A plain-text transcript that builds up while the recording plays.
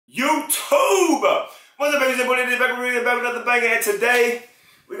YouTube. What's up, baby? Back with another banger, and today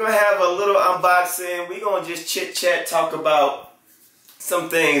we're gonna have a little unboxing. We're gonna just chit chat, talk about some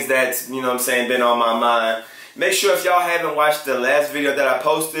things that's, you know what I'm saying, been on my mind. Make sure if y'all haven't watched the last video that I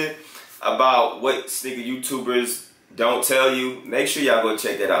posted about what sneaker YouTubers don't tell you, make sure y'all go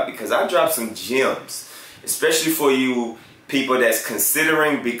check that out, because I dropped some gems, especially for you people that's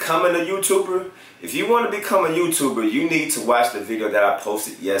considering becoming a YouTuber. If you want to become a YouTuber, you need to watch the video that I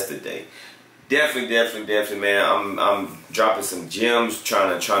posted yesterday. Definitely, man. I'm dropping some gems,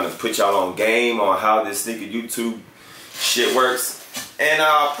 trying to put y'all on game on how this sneaker YouTube shit works. And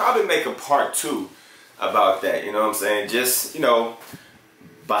I'll probably make a part 2 about that, you know what I'm saying? Just, you know,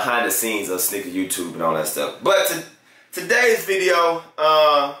 behind the scenes of sneaker YouTube and all that stuff. But today's video,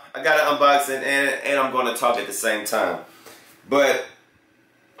 I got an unboxing and I'm going to talk at the same time. But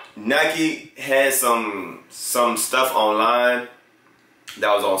Nike had some stuff online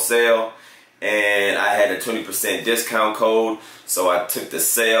that was on sale, and I had a 20% discount code, so I took the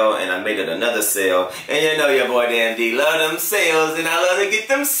sale and I made it another sale. And you know your boy Dan D love them sales, and I love to get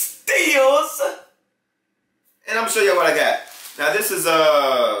them steals. And I'm showing you what I got. Now this is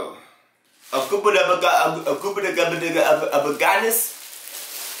a Beganis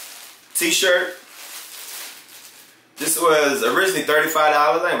t-shirt. This was originally $35.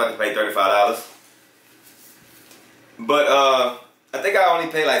 I ain't about to pay $35. But I think I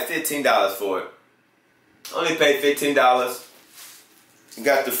only paid like $15 for it. Only paid $15.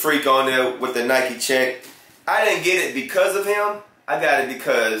 Got the freak on there with the Nike check. I didn't get it because of him. I got it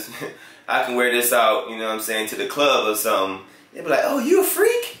because I can wear this out, you know what I'm saying, to the club or something. They'd be like, oh, you a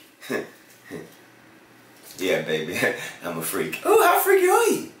freak? Yeah, baby, I'm a freak. Oh, how freaky are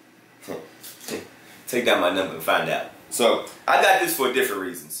you? Take down my number and find out. So, I got this for different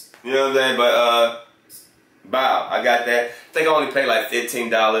reasons. You know what I'm saying? But, wow, I got that. I think I only paid like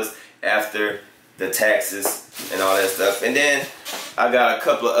 $15 after the taxes and all that stuff. And then, I got a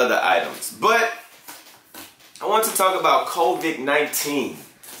couple of other items. But, I want to talk about COVID-19.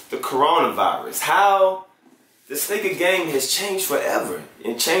 The coronavirus. How the sneaker game has changed forever.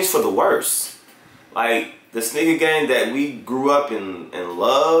 And changed for the worse. Like, the sneaker game that we grew up and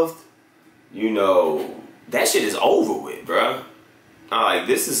loved, you know, that shit is over with, bruh. Like,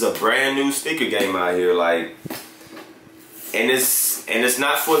 this is a brand new sneaker game out here, like, and it's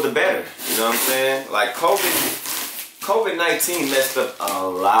not for the better, you know what I'm saying? Like, COVID-19 messed up a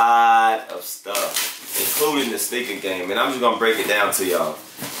lot of stuff, including the sneaker game, and I'm just gonna break it down to y'all,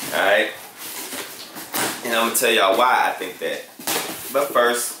 alright? And I'm gonna tell y'all why I think that. But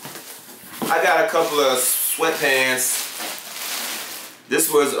first, I got a couple of sweatpants. This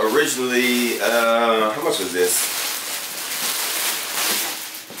was originally, how much was this?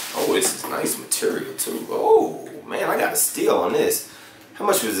 Oh, this is nice material too. Oh, man, I got a steal on this. How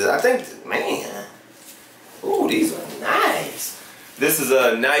much was it? I think, man. Oh, these are nice. This is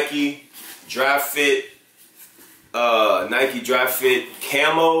a Nike Dry Fit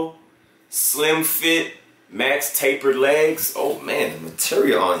Camo Slim Fit Max Tapered Legs. Oh, man, the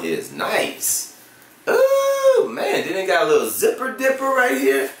material on here is nice. Oh man, then it got a little zipper dipper right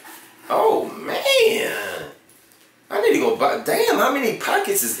here. Oh man, I need to go buy. Damn, how many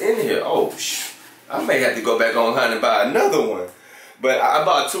pockets is in here? Oh I may have to go back online and buy another one. But I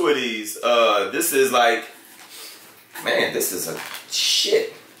bought 2 of these. This is like, man, this is a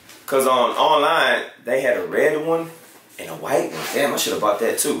shit. Cause online they had a red one and a white one. Damn, I should have bought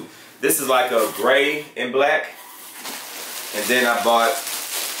that too. This is like a gray and black, and then I bought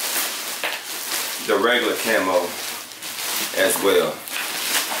the regular camo as well.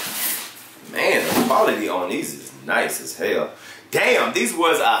 Man, the quality on these is nice as hell. Damn, these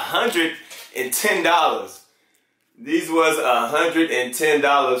was $110. These was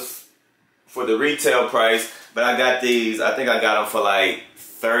 $110 for the retail price, but I got these, I think I got them for like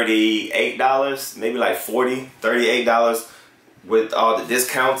 $38, maybe like $40, $38 with all the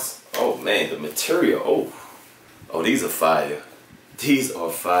discounts. Oh man, the material, oh, these are fire. These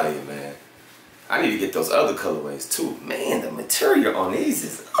are fire, man. I need to get those other colorways too. Man, the material on these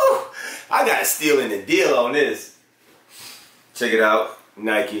is, oh, I got a steal in the deal on this. Check it out,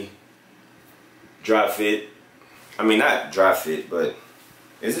 Nike Dry Fit. I mean, not Dry Fit, but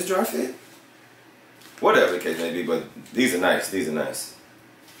is it Dry Fit? Whatever the case may be, but these are nice, these are nice.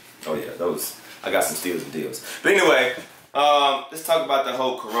 Oh yeah, those, I got some steals and deals. But anyway, let's talk about the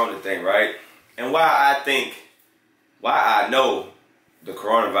whole Corona thing, right? And why I know the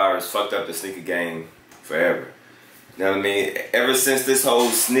coronavirus fucked up the sneaker game forever. You know what I mean? Ever since this whole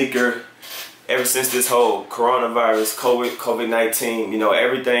coronavirus, COVID-19, you know,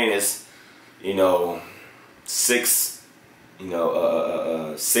 everything is, you know, 6 you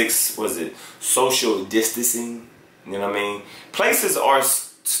know, social distancing. You know what I mean? Places are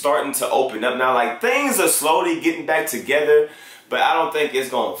starting to open up now. Like, things are slowly getting back together, but I don't think it's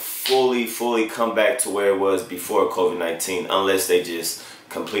gonna fully come back to where it was before COVID-19, unless they just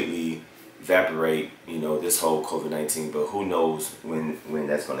completely evaporate, you know, this whole COVID-19. But who knows when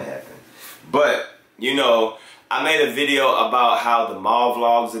that's gonna happen. But, you know, I made a video about how the mall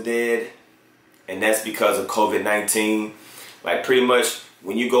vlogs are dead, and that's because of COVID-19. Like, pretty much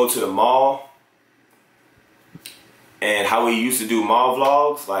when you go to the mall, and how we used to do mall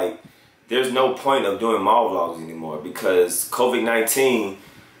vlogs, like, there's no point of doing mall vlogs anymore, because COVID-19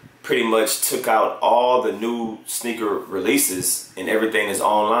 pretty much took out all the new sneaker releases, and everything is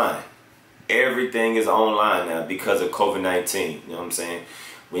online. Everything is online now because of COVID-19. You know what I'm saying?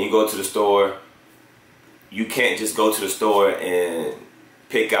 When you go to the store, you can't just go to the store and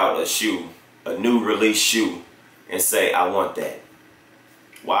pick out a shoe, a new release shoe, and say, I want that.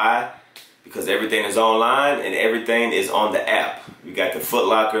 Why? Because everything is online and everything is on the app. We got the Foot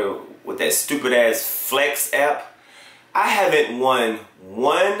Locker with that stupid ass Flex app. I haven't won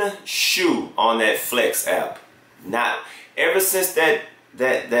one shoe on that Flex app. Not ever since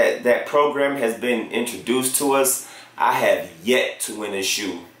that program has been introduced to us. I have yet to win a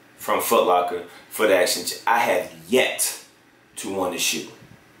shoe from Foot Locker for the action. I have yet to win a shoe.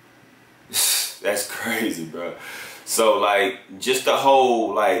 That's crazy, bro. So, like, just the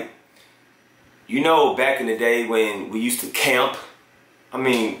whole, like, you know, back in the day when we used to camp, I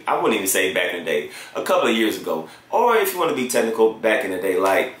mean, I wouldn't even say back in the day, a couple of years ago, or if you want to be technical, back in the day,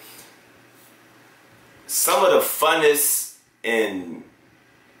 like, some of the funnest and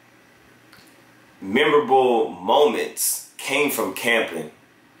memorable moments came from camping,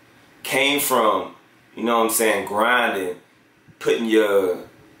 came from, you know what I'm saying, grinding, putting your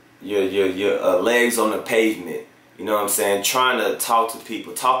legs on the pavement. You know what I'm saying? Trying to talk to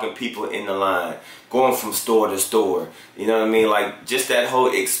people, talking people in the line, going from store to store. You know what I mean? Like, just that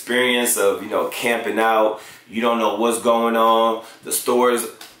whole experience of, you know, camping out. You don't know what's going on. The stores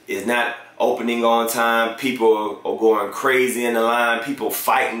is not opening on time. People are going crazy in the line. People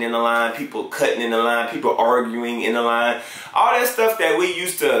fighting in the line. People cutting in the line. People arguing in the line. All that stuff that we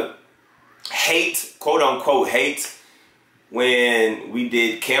used to hate, quote unquote hate, when we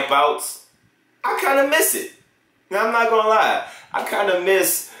did campouts. I kind of miss it. Now, I'm not gonna lie, I kind of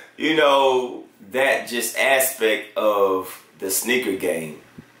miss, you know, that just aspect of the sneaker game.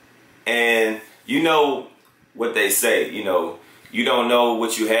 And you know what they say, you know, you don't know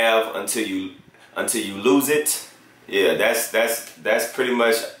what you have until you lose it. Yeah, that's pretty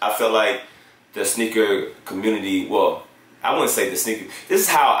much, I feel like, the sneaker community. Well, I wouldn't say the sneaker. This is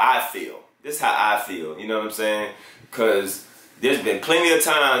how I feel. This is how I feel. You know what I'm saying? Because there's been plenty of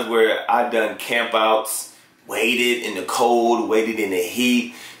times where I've done campouts, waited in the cold, waited in the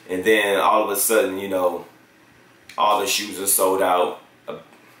heat, and then all of a sudden, you know, all the shoes are sold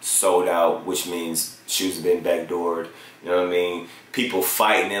out, which means shoes have been backdoored. You know what I mean? People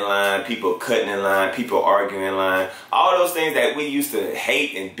fighting in line, people cutting in line, people arguing in line. All those things that we used to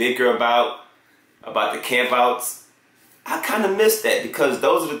hate and bicker about the campouts, I kind of miss that, because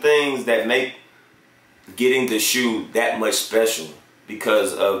those are the things that make getting the shoe that much special.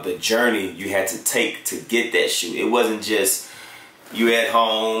 Because of the journey you had to take to get that shoe. It wasn't just you at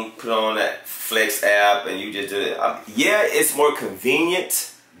home, put on that Flex app, and you just did it. Yeah, it's more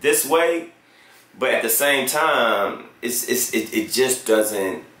convenient this way, but at the same time, it just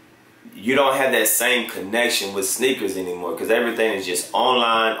doesn't. You don't have that same connection with sneakers anymore, because everything is just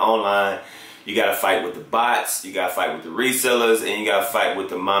online. You gotta fight with the bots, you gotta fight with the resellers, and you gotta fight with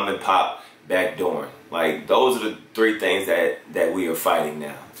the mom and pop backdooring. Like, those are the three things that we are fighting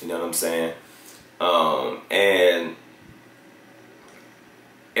now. You know what I'm saying? And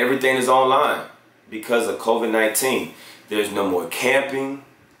everything is online because of COVID-19. There's no more camping.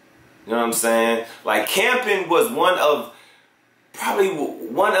 You know what I'm saying? Like, camping was probably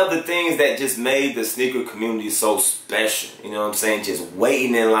one of the things that just made the sneaker community so special. You know what I'm saying? Just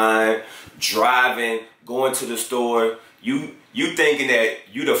waiting in line, driving, going to the store. You thinking that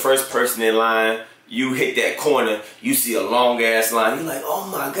you the first person in line. You hit that corner, you see a long ass line. You're like, oh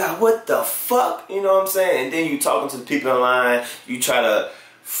my God, what the fuck? You know what I'm saying? And then you talking to the people in line. You try to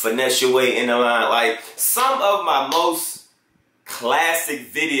finesse your way in the line. Like, some of my most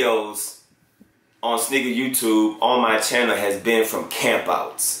classic videos on Sneaker YouTube on my channel has been from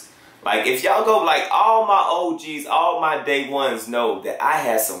campouts. Like, if y'all go, like, all my OGs, all my day ones know that I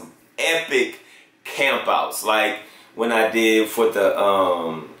had some epic campouts. Like, when I did for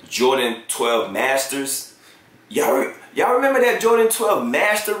the Jordan 12 Masters. Y'all remember that Jordan 12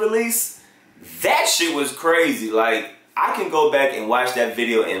 Master release? That shit was crazy. Like, I can go back and watch that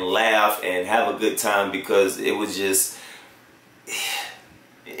video and laugh and have a good time because it was just,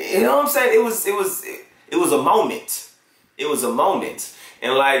 you know what I'm saying? It was a moment. It was a moment.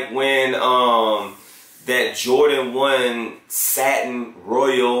 And like when that Jordan 1 Satin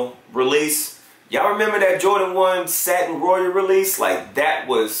Royal release, y'all remember that Jordan 1 Satin Royal release? Like that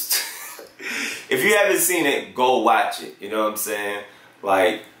was, if you haven't seen it, go watch it. You know what I'm saying?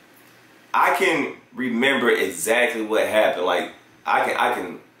 Like I can remember exactly what happened. Like I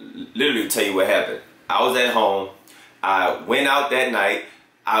can literally tell you what happened. I was at home. I went out that night.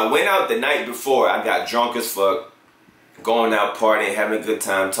 I went out the night before. I got drunk as fuck, going out partying, having a good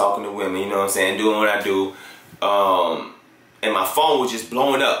time, talking to women, you know what I'm saying, doing what I do. And my phone was just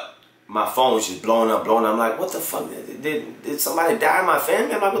blowing up. My phone was just blowing up. I'm like, what the fuck? Did somebody die in my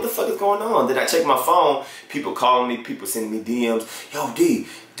family? I'm like, what the fuck is going on? Then I check my phone. People calling me. People sending me DMs. Yo, D,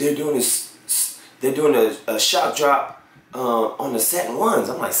 they're doing this. They're doing a shot drop on the Satin Ones.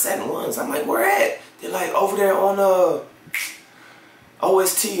 I'm like, Satin Ones? I'm like, where at? They're like, over there on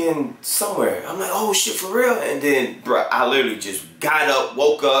OST and somewhere. I'm like, oh shit, for real? And then, bro, I literally just got up,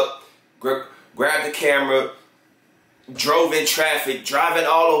 woke up, grabbed the camera, drove in traffic, driving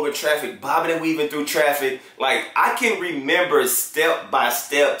all over traffic, bobbing and weaving through traffic. Like, I can remember step by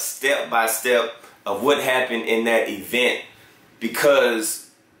step of what happened in that event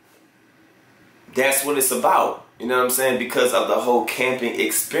because that's what it's about. You know what I'm saying? Because of the whole camping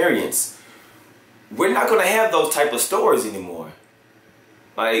experience. We're not going to have those type of stories anymore.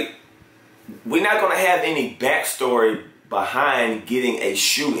 Like, we're not going to have any backstory behind getting a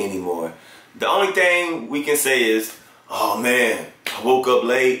shoe anymore. The only thing we can say is, oh man, I woke up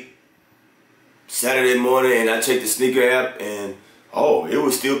late Saturday morning and I checked the sneaker app and oh, it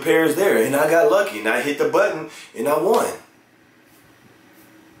was still pairs there and I got lucky and I hit the button and I won.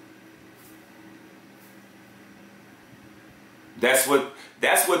 That's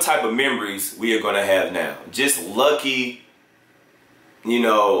what type of memories we are going to have now. Just lucky. You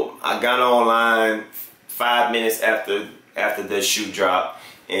know, I got online 5 minutes after the shoe drop,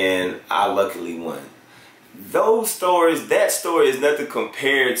 and I luckily won. Those stories, that story is nothing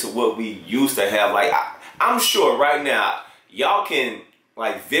compared to what we used to have. Like, I'm sure right now, y'all can,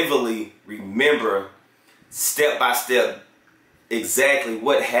 like, vividly remember step by step exactly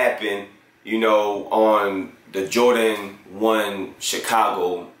what happened, you know, on the Jordan 1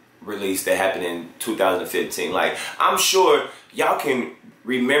 Chicago release that happened in 2015. Like, I'm sure y'all can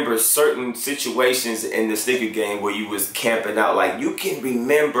remember certain situations in the sneaker game where you was camping out. Like, you can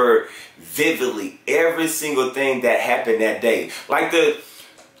remember vividly every single thing that happened that day. Like the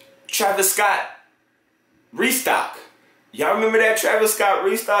Travis Scott restock. Y'all remember that Travis Scott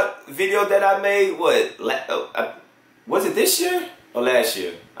restock video that I made? What, was it this year or last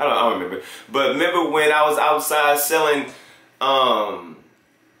year? I don't remember. But remember when I was outside selling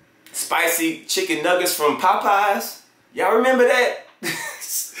spicy chicken nuggets from Popeyes? Y'all remember that?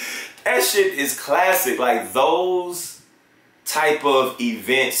 That shit is classic. Like, those type of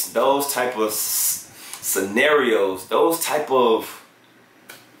events, those type of scenarios, those type of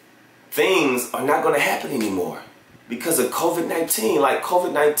things are not going to happen anymore because of COVID-19. Like,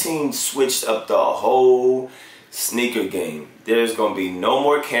 COVID-19 switched up the whole sneaker game. There's going to be no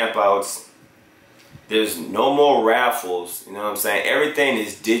more campouts. There's no more raffles. You know what I'm saying? Everything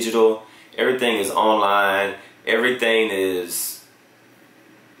is digital. Everything is online. Everything is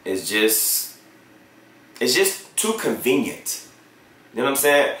just too convenient. You know what I'm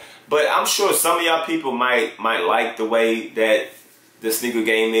saying? But I'm sure some of y'all people might like the way that the sneaker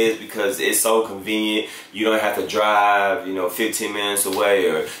game is because it's so convenient. You don't have to drive, you know, 15 minutes away,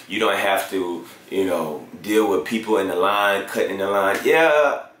 or you don't have to, you know, deal with people in the line, cutting in the line.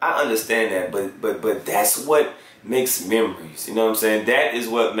 Yeah, I understand that, but that's what makes memories. You know what I'm saying? That is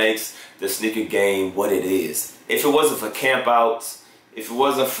what makes the sneaker game what it is. If it wasn't for campouts, if it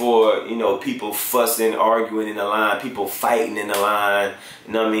wasn't for, you know, people fussing, arguing in the line, people fighting in the line,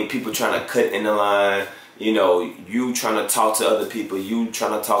 you know what I mean, people trying to cut in the line, you know, you trying to talk to other people, you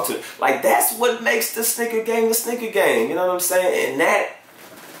trying to talk to, like, that's what makes the sneaker game, you know what I'm saying? And that,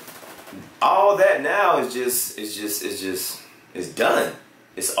 all that now is it's done.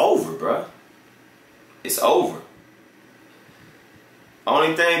 It's over, bro. It's over.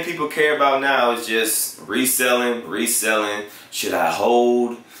 Only thing people care about now is just reselling. Should I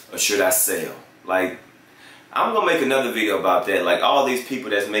hold or should I sell? Like, I'm gonna make another video about that. Like, all these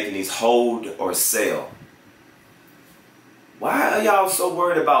people that's making these hold or sell. Why are y'all so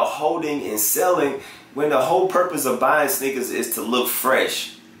worried about holding and selling when the whole purpose of buying sneakers is to look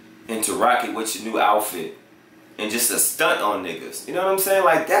fresh and to rock it with your new outfit and just a stunt on niggas? You know what I'm saying?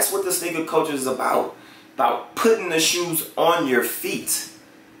 Like, that's what the sneaker culture is about. about putting the shoes on your feet.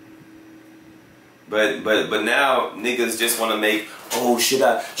 But now niggas just want to make, oh, should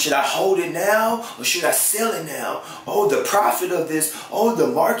I hold it now or should I sell it now? Oh, the profit of this, oh, the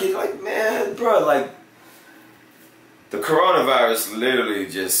market. Like, man, bro, like, the coronavirus literally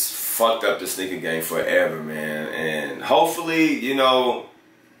just fucked up the sneaker game forever, man. And hopefully, you know,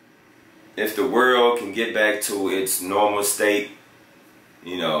 if the world can get back to its normal state,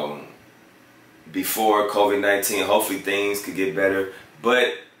 you know, before COVID-19, hopefully things could get better.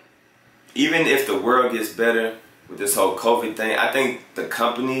 But even if the world gets better with this whole COVID thing, I think the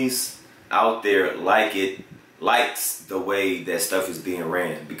companies out there likes the way that stuff is being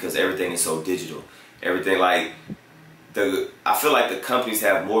ran, because everything is so digital. Everything, like, I feel like the companies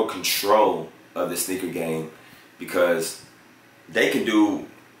have more control of the sneaker game, because they can do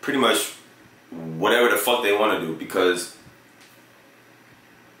pretty much whatever the fuck they want to do, because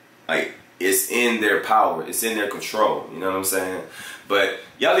like, it's in their power, it's in their control, you know what I'm saying? But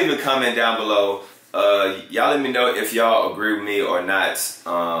y'all leave a comment down below. Y'all let me know if y'all agree with me or not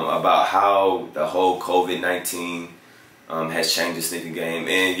about how the whole COVID-19 has changed the sneaker game.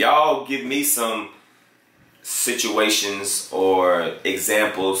 And y'all give me some situations or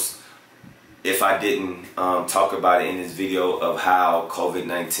examples, if I didn't talk about it in this video, of how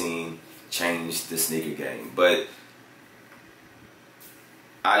COVID-19 changed the sneaker game. But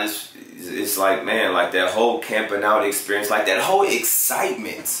it's like, man, like that whole camping out experience, like that whole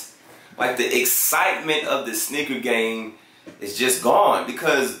excitement, like the excitement of the sneaker game is just gone,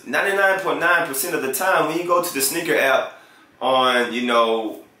 because 99.9% of the time when you go to the sneaker app on, you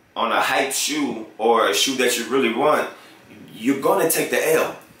know, on a hype shoe or a shoe that you really want, you're gonna take the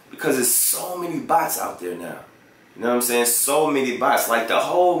L, because there's so many bots out there now. You know what I'm saying? So many bots. Like the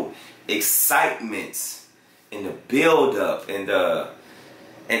whole excitement and the build up and the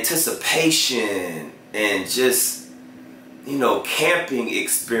anticipation and just, you know, camping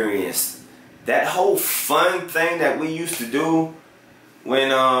experience, that whole fun thing that we used to do when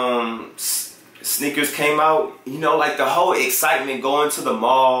sneakers came out, you know, like the whole excitement going to the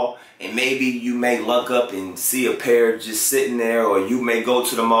mall, and maybe you may look up and see a pair just sitting there, or you may go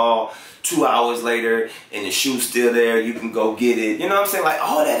to the mall 2 hours later and the shoe's still there, you can go get it. You know what I'm saying? Like,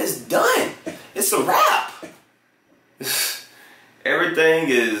 all that is done. It's a wrap. Everything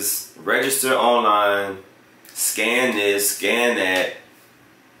is registered online, scan this, scan that.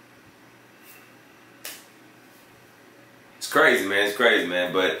 It's crazy, man. It's crazy,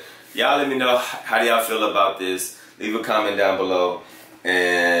 man. But y'all let me know, how do y'all feel about this? Leave a comment down below.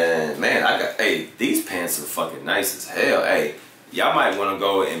 And man, hey, these pants are fucking nice as hell. Hey, y'all might want to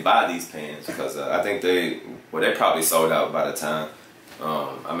go and buy these pants, because I think they probably sold out by the time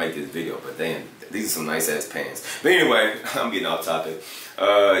I make this video. But these are some nice ass pants. But anyway, I'm getting off topic.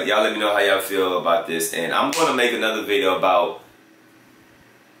 Y'all let me know how y'all feel about this, and I'm gonna make another video about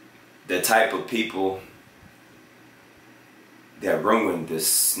the type of people that ruined the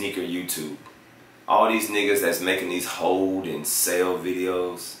sneaker YouTube. All these niggas that's making these hold and sell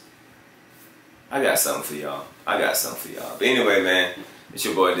videos. I got something for y'all. But anyway, man, it's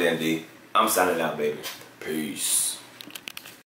your boy DMD. I'm signing out, baby. Peace.